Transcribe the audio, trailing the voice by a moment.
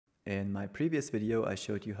In my previous video, I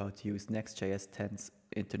showed you how to use Next.js 10's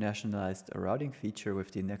internationalized routing feature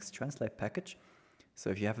with the Next.translate package.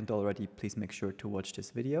 So if you haven't already, please make sure to watch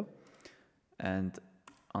this video. And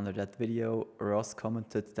under that video, Ross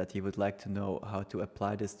commented that he would like to know how to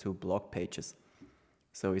apply this to blog pages.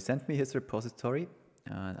 So he sent me his repository,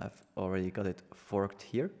 and I've already got it forked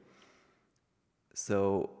here.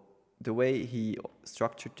 So the way he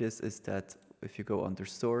structured this is that if you go under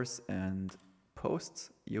source and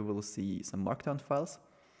posts, you will see some markdown files,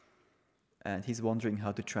 and he's wondering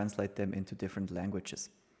how to translate them into different languages.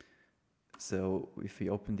 So if we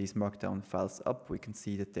open these markdown files up, we can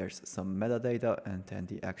see that there's some metadata and then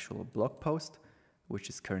the actual blog post, which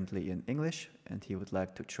is currently in English, and he would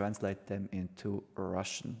like to translate them into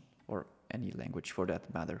Russian or any language for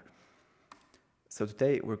that matter. So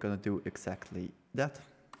today we're going to do exactly that.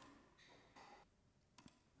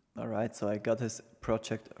 All right, so I got his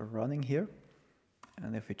project running here.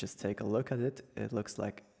 And if we just take a look at it, it looks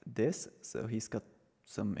like this. So he's got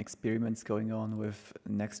some experiments going on with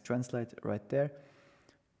Next.translate right there.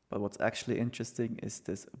 But what's actually interesting is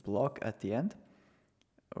this blog at the end.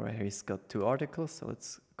 Right here he's got two articles. So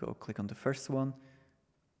let's go click on the first one.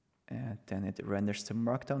 And then it renders the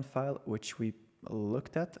markdown file, which we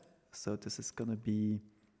looked at. So this is going to be...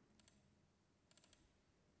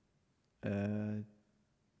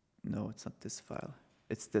 no, it's not this file.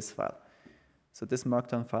 It's this file. So this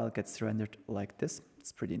markdown file gets rendered like this.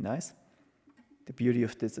 It's pretty nice. The beauty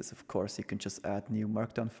of this is, of course, you can just add new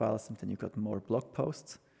markdown files and then you got more blog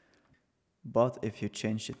posts. But if you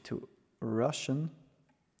change it to Russian,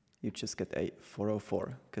 you just get a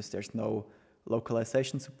 404 because there's no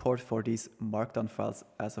localization support for these markdown files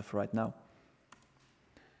as of right now.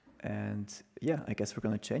 And yeah, I guess we're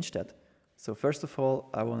going to change that. So first of all,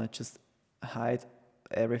 I want to just hide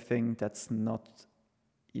everything that's not,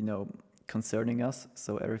 concerning us,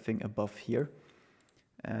 so everything above here.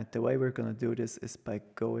 And the way we're going to do this is by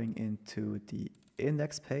going into the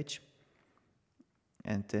index page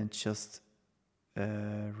and then just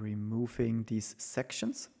removing these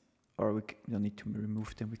sections, or we don't need to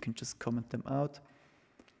remove them, we can just comment them out.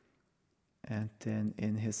 And then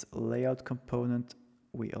in his layout component,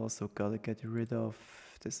 we also got to get rid of,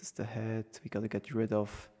 this is the head, we got to get rid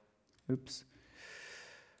of,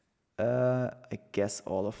 I guess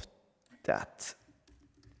all of that.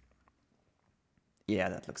 Yeah,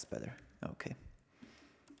 that looks better. Okay.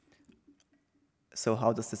 So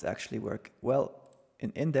how does this actually work? Well,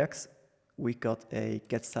 in index, we got a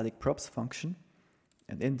getStaticProps function,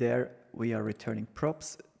 and in there we are returning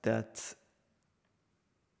props that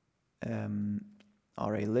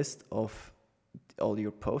are a list of all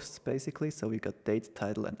your posts, basically. So we got date,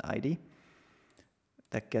 title, and ID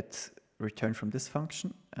that get returned from this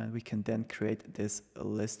function, and we can then create this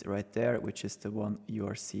list right there, which is the one you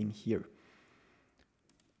are seeing here.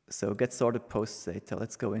 So get sorted posts data.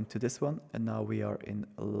 Let's go into this one, and now we are in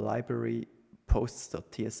library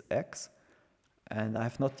posts.tsx, and I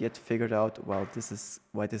have not yet figured out why this is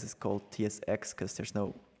called tsx, because there's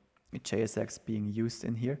no JSX being used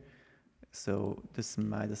in here. So this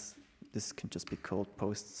can just be called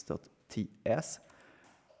posts.ts.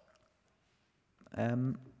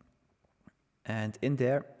 And in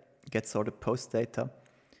there, get sorted post data.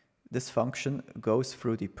 This function goes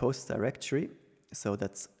through the post directory, so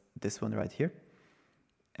that's this one right here,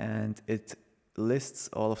 and it lists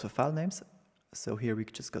all of the file names. So here we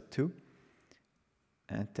just got two,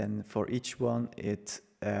 and then for each one it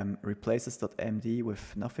replaces .md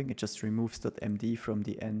with nothing. It just removes .md from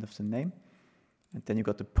the end of the name, and then you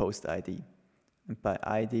got the post ID. And by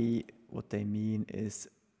ID, what they mean is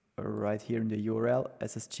right here in the URL,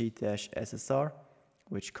 ssg-ssr,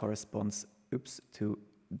 which corresponds, to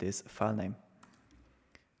this file name.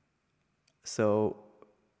 So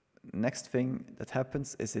next thing that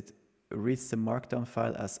happens is it reads the markdown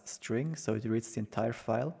file as string, so it reads the entire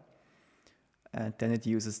file, and then it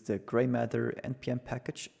uses the gray matter npm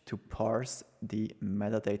package to parse the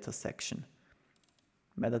metadata section.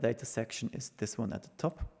 Metadata section is this one at the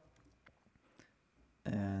top,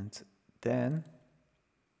 and then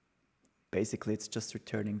basically it's just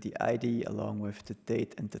returning the ID along with the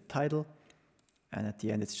date and the title, and at the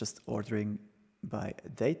end it's just ordering by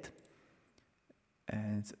date.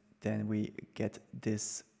 And then we get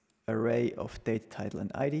this array of date, title, and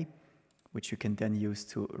ID, which you can then use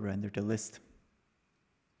to render the list.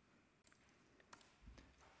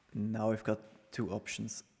 Now we've got two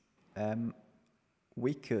options.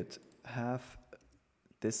 We could have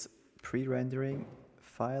this pre-rendering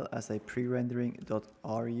file as a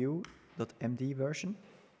pre-rendering.ru.md version,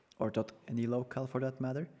 or .any locale for that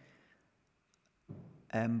matter.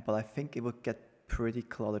 But I think it would get pretty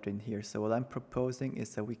cluttered in here. So what I'm proposing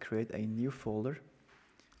is that we create a new folder,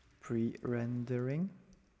 pre-rendering,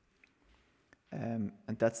 and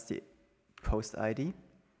that's the post ID.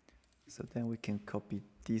 So then we can copy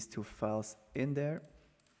these two files in there,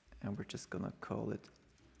 and we're just gonna call it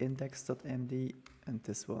index.md and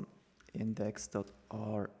this one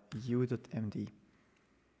index.ru.md.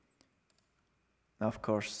 Now, of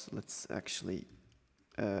course, let's actually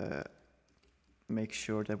make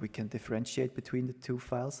sure that we can differentiate between the two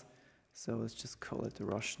files. So let's just call it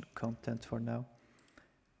Russian content for now.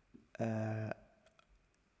 And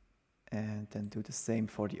then do the same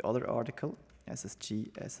for the other article,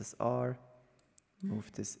 SSG, SSR,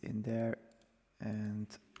 move this in there and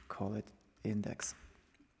call it index.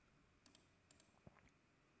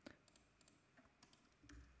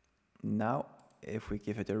 Now, if we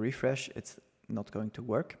give it a refresh, it's not going to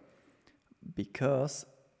work because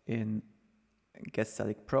in get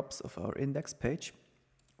static props of our index page,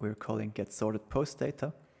 we're calling get sorted post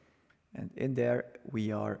data. And in there,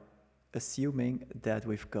 we are assuming that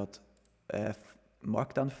we've got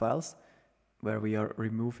markdown files where we are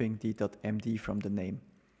removing the .md from the name,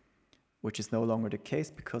 which is no longer the case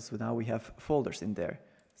because now we have folders in there.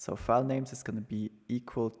 So file names is going to be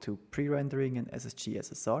equal to pre-rendering and SSG,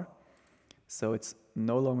 SSR. So it's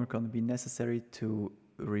no longer going to be necessary to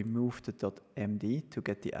remove the .md to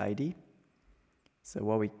get the ID. So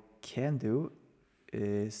what we can do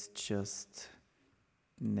is just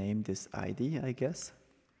name this ID, I guess.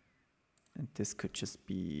 And this could just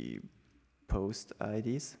be post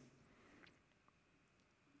IDs.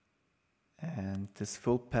 And this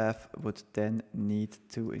full path would then need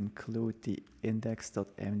to include the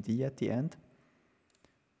index.md at the end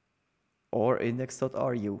or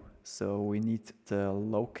index.ru. So we need the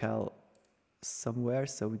locale somewhere,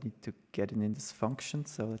 so we need to get it in this function.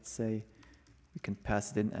 So let's say we can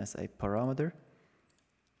pass it in as a parameter.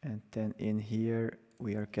 And then in here,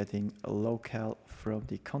 we are getting a locale from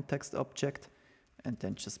the context object and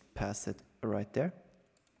then just pass it right there.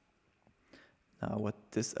 Now what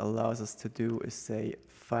this allows us to do is say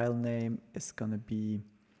file name is going to be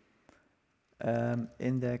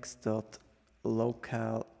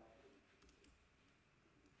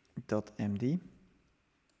index.locale.md.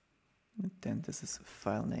 And then this is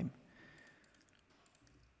file name,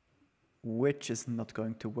 which is not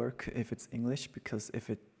going to work if it's English, because if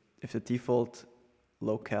the default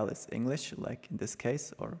locale is English, like in this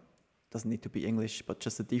case, or doesn't need to be English, but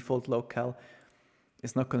just the default locale,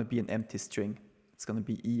 it's not going to be an empty string. It's going to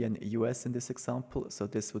be E and US in this example, so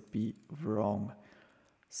this would be wrong.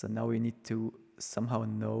 So now we need to somehow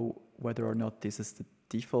know whether or not this is the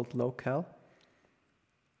default locale.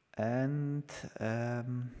 And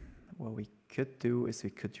what we could do is we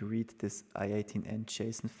could read this i18n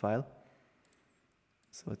JSON file.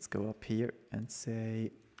 So let's go up here and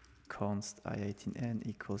say const i18n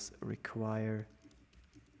equals require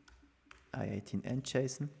i18n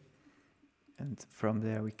JSON. And from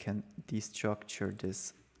there we can destructure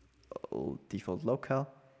this default locale,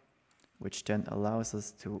 which then allows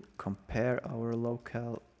us to compare our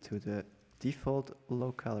locale to the default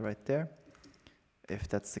locale right there. If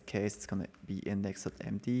that's the case, it's going to be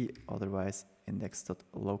index.md, otherwise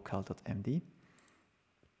index.locale.md.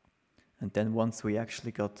 And then once we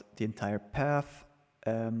actually got the entire path,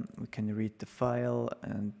 we can read the file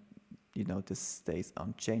and, you know, this stays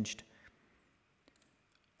unchanged.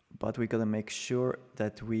 But we got to make sure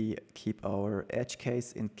that we keep our edge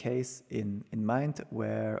case in mind,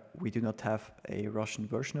 where we do not have a Russian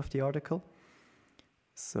version of the article.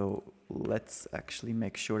 So let's actually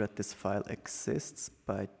make sure that this file exists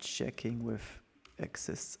by checking with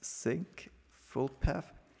exists sync full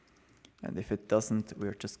path. And if it doesn't,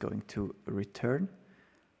 we're just going to return,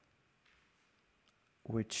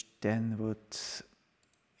 which then would,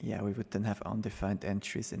 yeah, we would then have undefined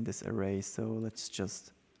entries in this array. So let's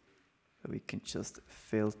just, we can just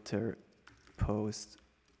filter post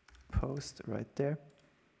right there.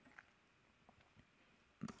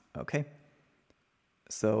 Okay.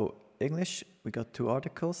 So English, we got 2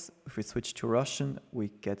 articles. If we switch to Russian, we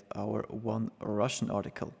get our 1 Russian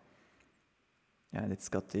article. And it's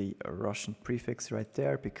got the Russian prefix right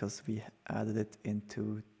there because we added it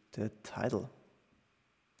into the title.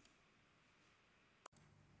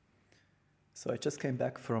 So I just came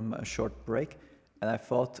back from a short break, and I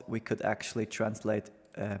thought we could actually translate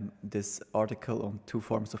this article on 2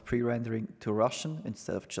 forms of pre-rendering to Russian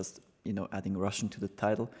instead of just, you know, adding Russian to the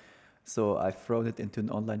title. So I've thrown it into an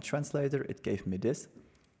online translator. It gave me this,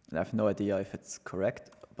 and I have no idea if it's correct,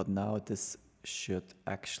 but now this should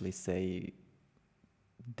actually say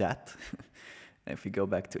that. If we go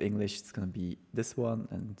back to English, it's going to be this one,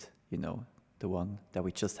 and, you know, the one that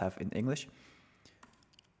we just have in English.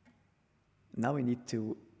 Now we need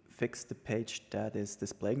to fix the page that is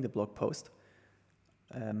displaying the blog post.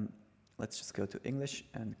 Let's just go to English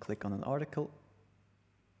and click on an article.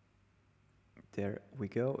 There we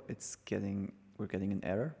go. We're getting an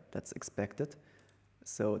error. That's expected.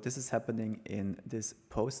 So this is happening in this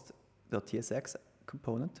post.tsx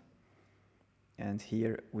component. And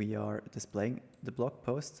here we are displaying the blog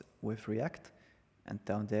post with React. And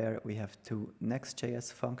down there we have two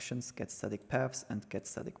Next.js functions, getStaticPaths and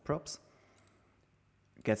getStaticProps.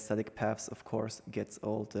 GetStaticPaths, of course, gets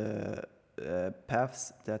all the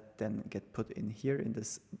paths that then get put in here in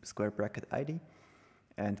this square bracket ID.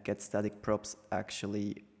 And getStaticProps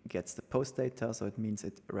actually gets the post data, so it means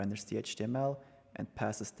it renders the HTML and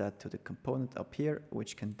passes that to the component up here,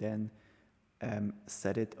 which can then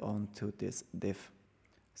set it onto this div.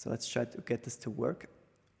 So let's try to get this to work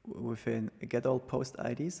within get all post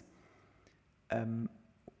IDs.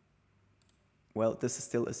 Well, this is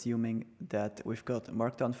still assuming that we've got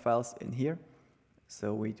markdown files in here,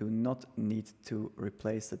 so we do not need to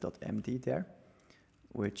replace the .md there,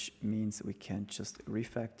 which means we can just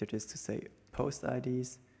refactor this to say post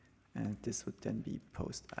IDs, and this would then be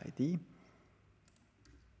post ID.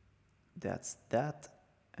 That's that,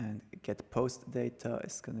 and get post data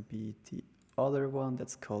is going to be the other one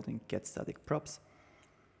that's called in getStaticProps.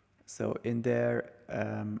 So in there,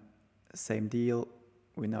 same deal.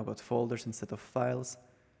 We now got folders instead of files.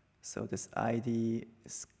 So this ID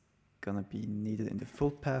is gonna be needed in the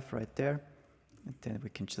full path right there. And then we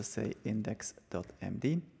can just say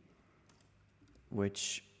index.md,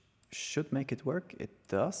 which should make it work. It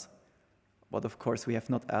does. But of course, we have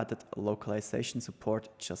not added localization support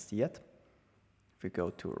just yet. If we go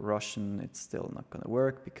to Russian, it's still not gonna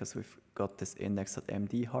work because we've got this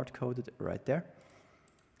index.md hard-coded right there.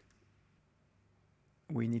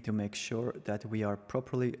 We need to make sure that we are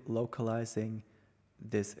properly localizing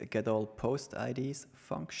this getAllPostIDs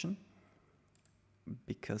function,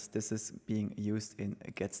 because this is being used in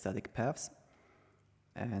getStaticPaths.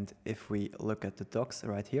 And if we look at the docs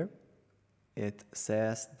right here, it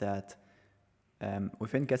says that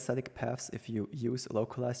within getStaticPaths, if you use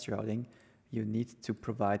localized routing, you need to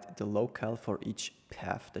provide the locale for each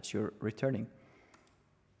path that you're returning.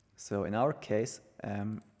 So in our case,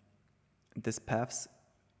 this paths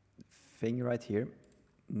thing right here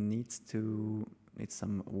needs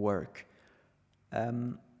some work.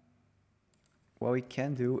 What we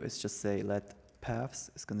can do is just say let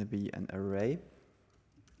paths is going to be an array.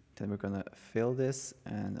 Then we're going to fill this,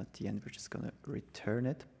 and at the end we're just going to return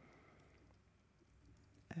it.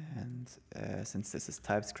 And since this is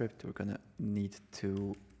TypeScript, we're going to need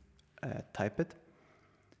to type it.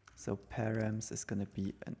 So params is going to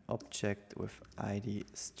be an object with ID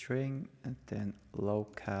string, and then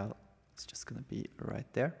locale is just going to be right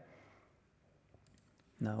there.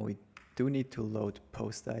 Now we do need to load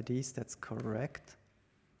post IDs, that's correct.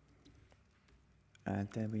 And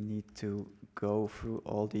then we need to go through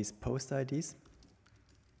all these post IDs.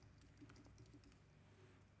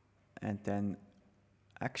 And then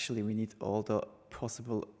actually we need all the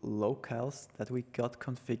possible locales that we got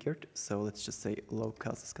configured. So let's just say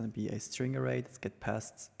locales is going to be a string array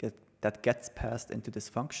that gets passed into this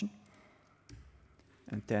function.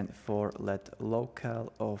 And then for let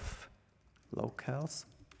locale of locales,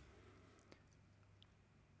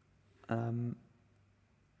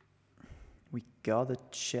 we gotta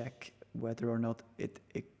check whether or not it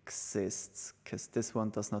exists, because this one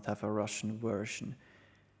does not have a Russian version.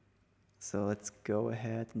 So let's go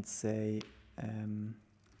ahead and say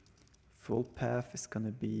full path is going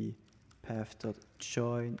to be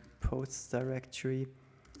path.join posts directory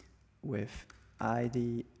with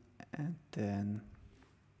ID, and then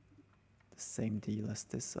the same deal as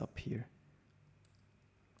this up here.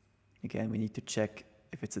 Again, we need to check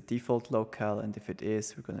if it's a default locale, and if it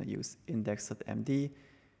is, we're going to use index.md.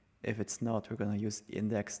 If it's not, we're going to use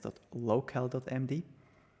index.locale.md.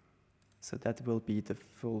 So that will be the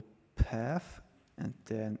full path, and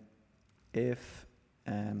then if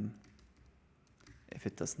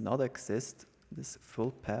it does not exist, this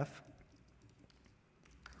full path,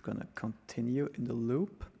 we're going to continue in the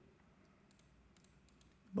loop.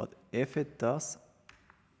 But if it does,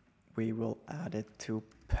 we will add it to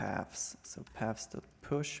paths. So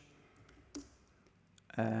paths.push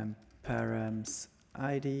params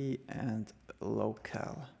ID and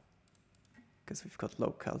locale, because we've got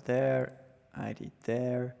locale there, ID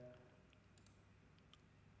there.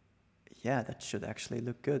 Yeah, that should actually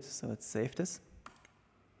look good. So let's save this.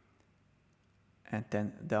 And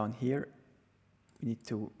then down here, we need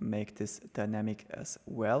to make this dynamic as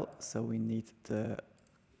well. So we need the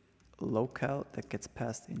locale that gets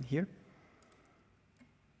passed in here.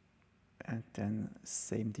 And then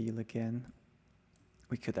same deal again.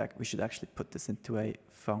 We should actually put this into a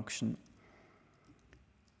function.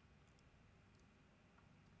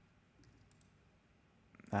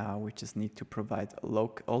 Now we just need to provide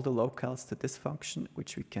all the locales to this function,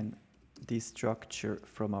 which we can destructure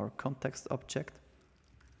from our context object.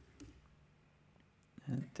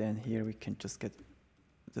 And then here we can just get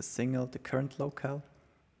the current locale,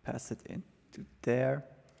 pass it into there.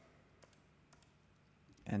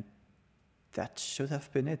 And that should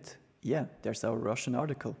have been it. Yeah, there's our Russian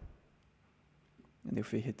article. And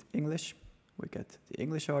if we hit English, we get the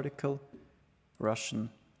English article, Russian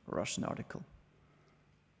article.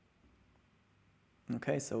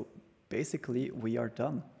 Okay, so basically we are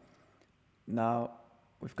done. Now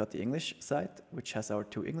we've got the English site, which has our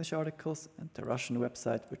 2 English articles, and the Russian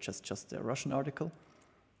website, which has just the Russian article.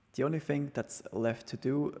 The only thing that's left to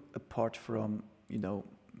do, apart from,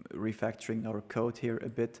 refactoring our code here a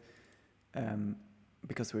bit,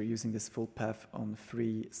 because we're using this full path on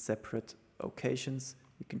 3 separate occasions,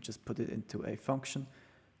 we can just put it into a function,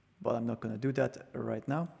 but I'm not going to do that right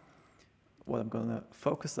now. What I'm going to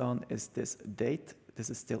focus on is this date. This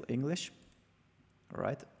is still English,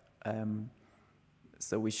 right?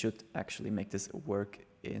 So we should actually make this work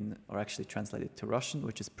or actually translate it to Russian,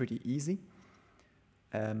 which is pretty easy.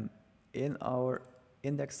 In our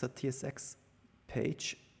index.tsx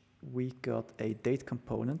page, we got a date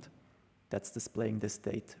component that's displaying this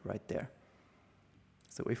date right there.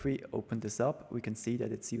 So if we open this up, we can see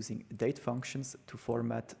that it's using date functions to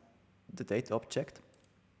format the date object.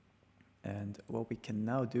 And what we can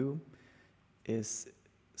now do is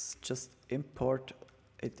just import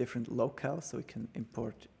a different locale. So we can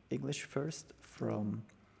import English first from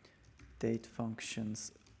date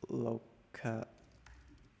functions locale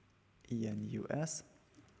enus.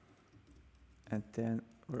 And then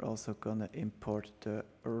we're also going to import the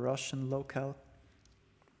Russian locale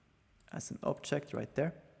as an object right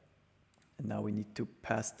there. And now we need to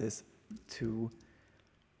pass this to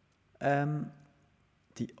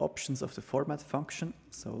the options of the format function.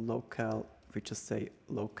 So locale, if we just say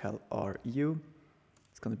locale RU,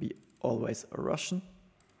 it's going to be always a Russian.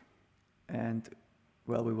 And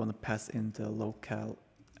well, we want to pass in the locale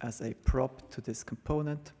as a prop to this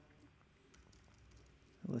component.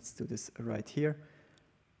 Let's do this right here.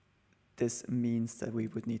 This means that we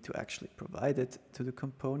would need to actually provide it to the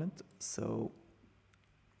component. So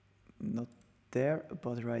not there,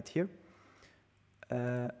 but right here.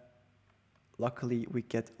 Luckily, we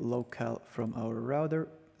get locale from our router,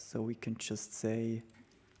 so we can just say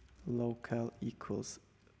locale equals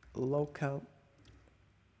locale.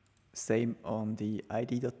 Same on the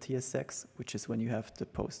id.tsx, which is when you have the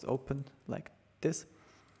post open like this.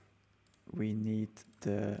 We need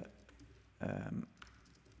the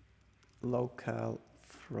locale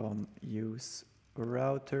from use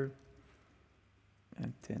router,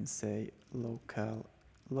 and then say locale.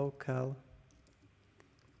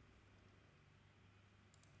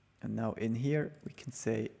 And now in here, we can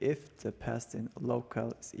say if the passed in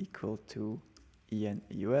locale is equal to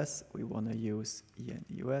enus, we want to use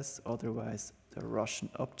enus, otherwise the Russian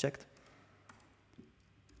object.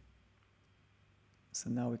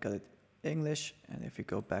 So now we got it English, and if we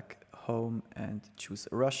go back home and choose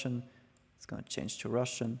Russian, it's going to change to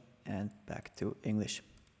Russian and back to English.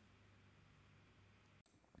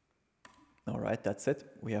 All right, that's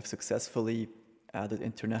it. We have successfully added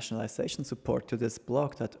internationalization support to this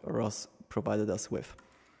blog that Ross provided us with.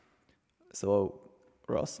 So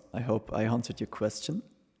Ross, I hope I answered your question,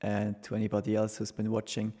 and to anybody else who's been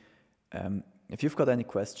watching, if you've got any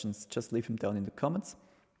questions, just leave them down in the comments.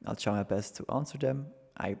 I'll try my best to answer them.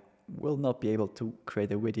 I will not be able to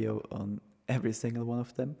create a video on every single one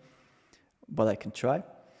of them, but I can try.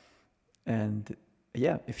 And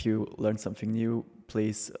yeah, if you learned something new,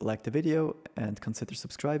 please like the video and consider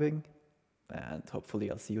subscribing. And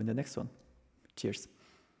hopefully I'll see you in the next one. Cheers.